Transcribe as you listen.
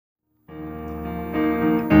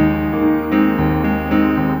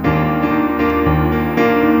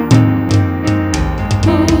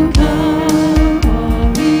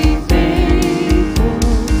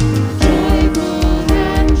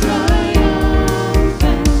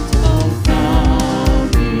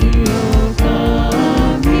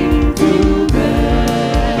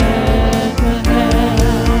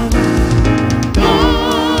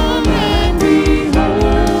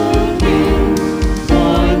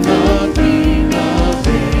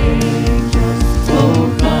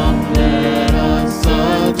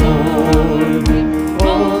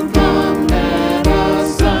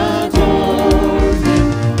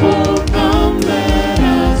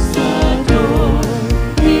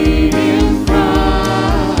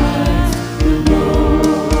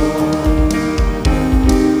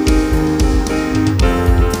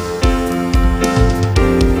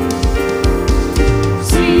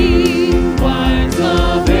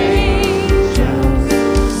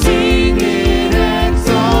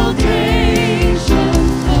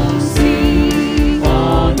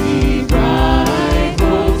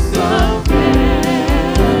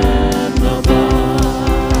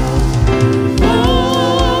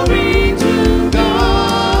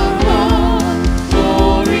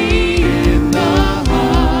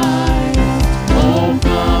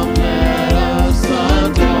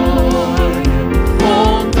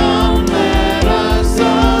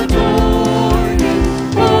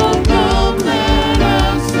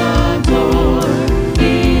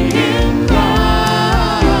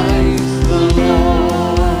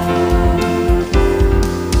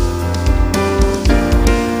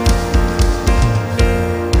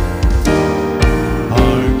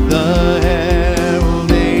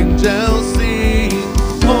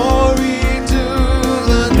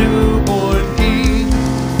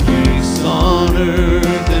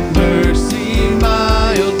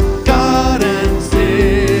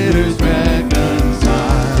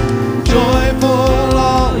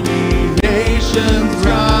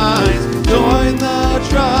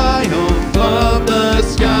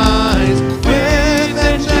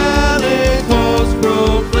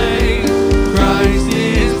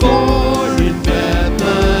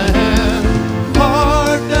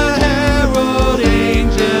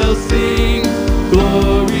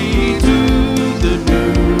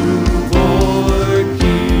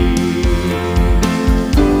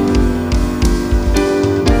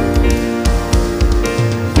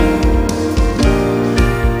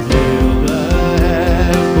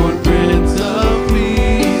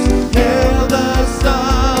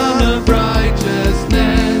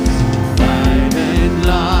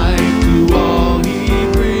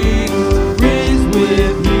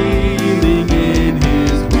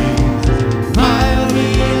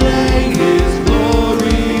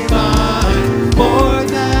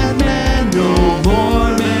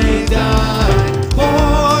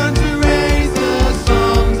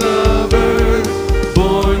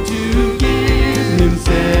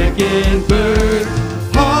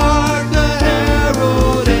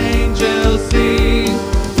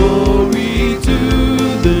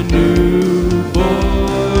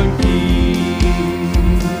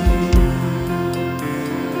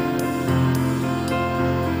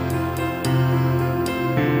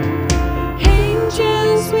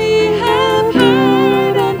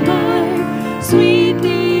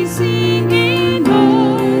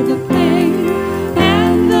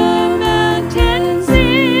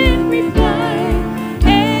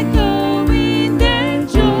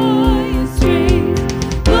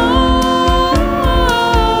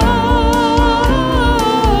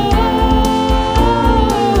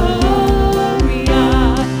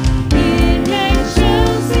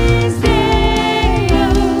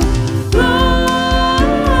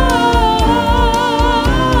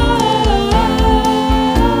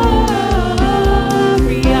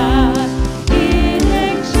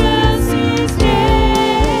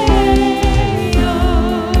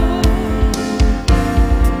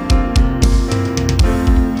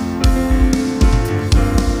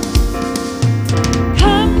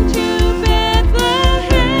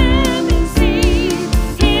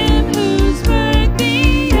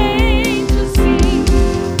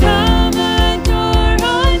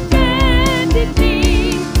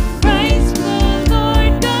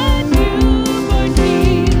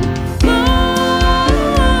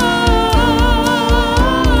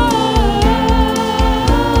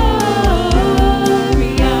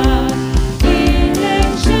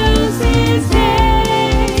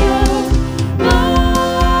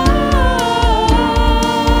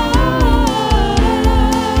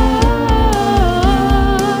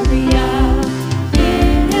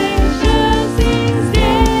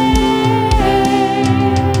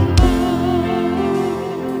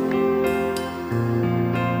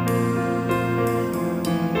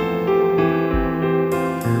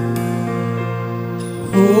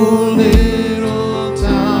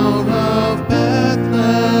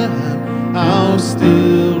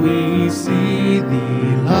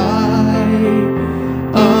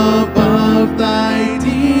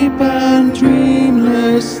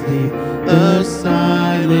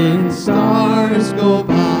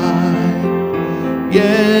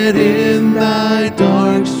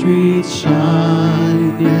light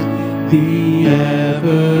shineth, the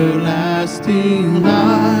everlasting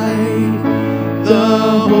light.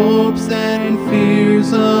 The hopes and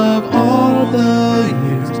fears of all the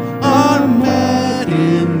years are met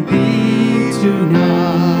in thee tonight.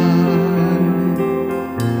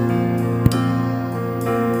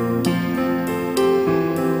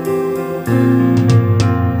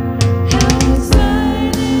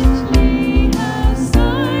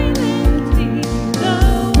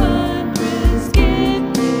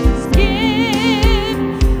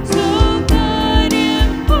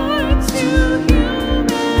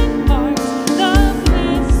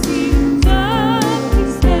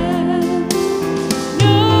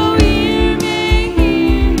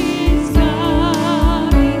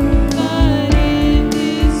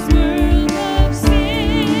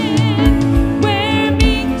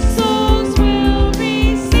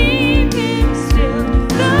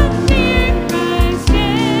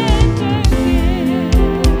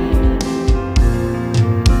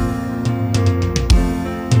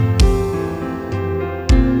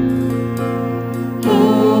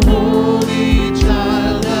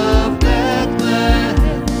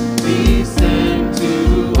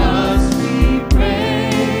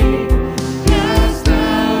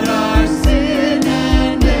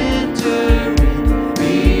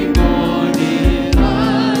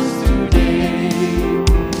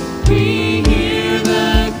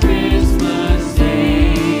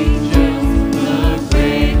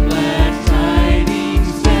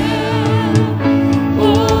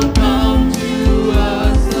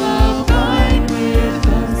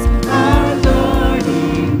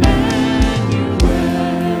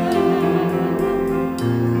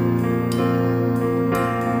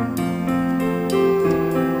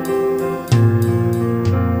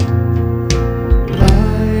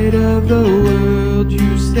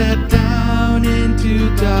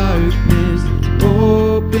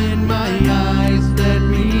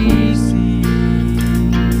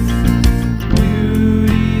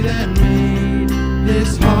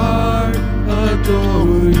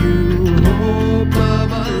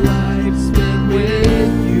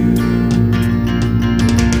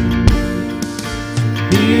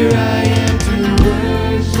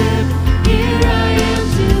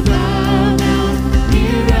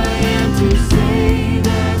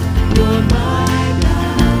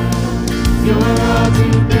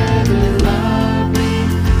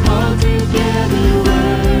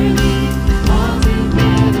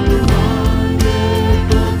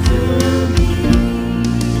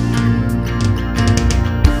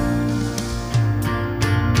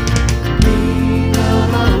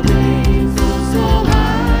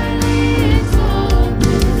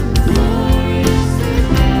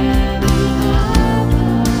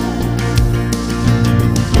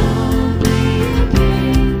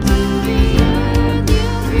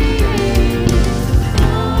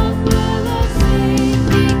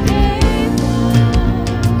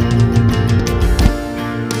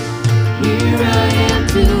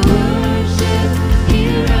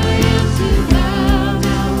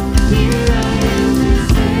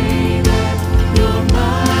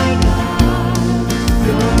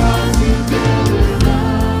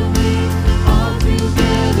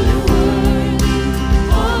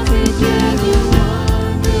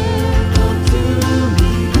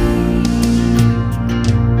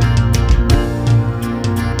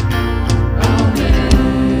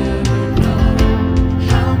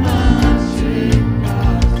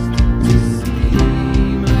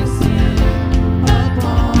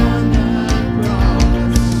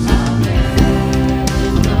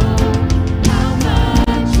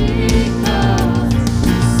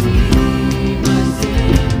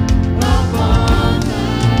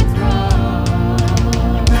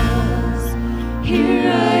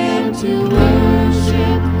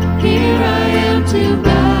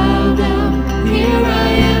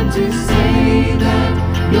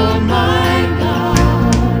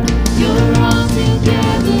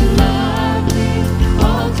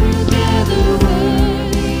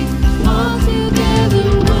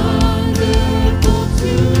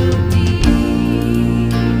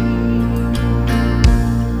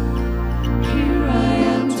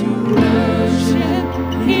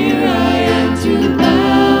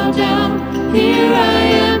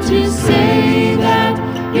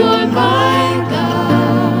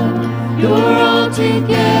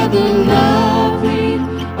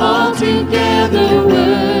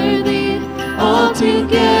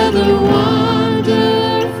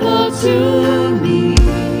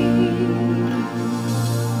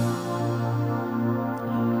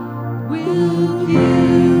 We'll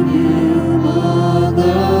give you all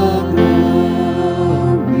the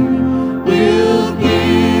glory.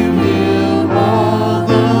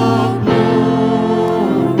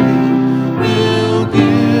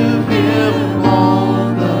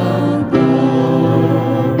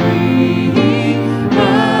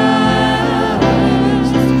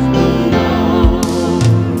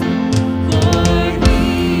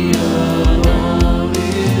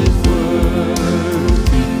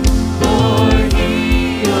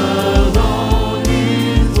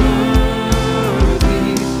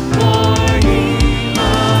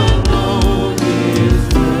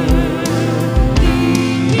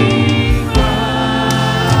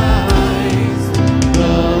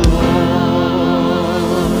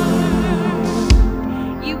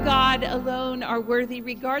 worthy,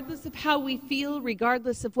 regardless of how we feel,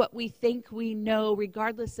 regardless of what we think we know,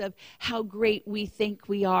 regardless of how great we think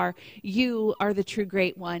we are. You are the true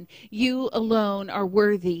great one. You alone are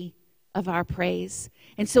worthy of our praise.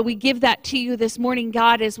 And so we give that to you this morning,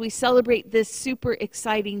 God, as we celebrate this super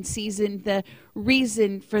exciting season. The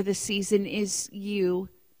reason for the season is you.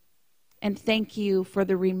 And thank you for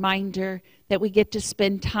the reminder that we get to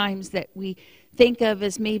spend times that we think of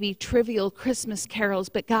as maybe trivial Christmas carols.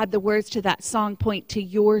 But God, the words to that song point to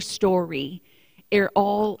your story. They're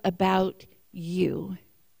all about you.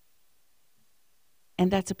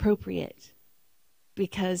 And that's appropriate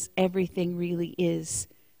because everything really is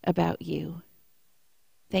about you.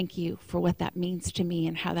 Thank you for what that means to me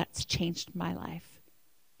and how that's changed my life.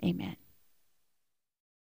 Amen.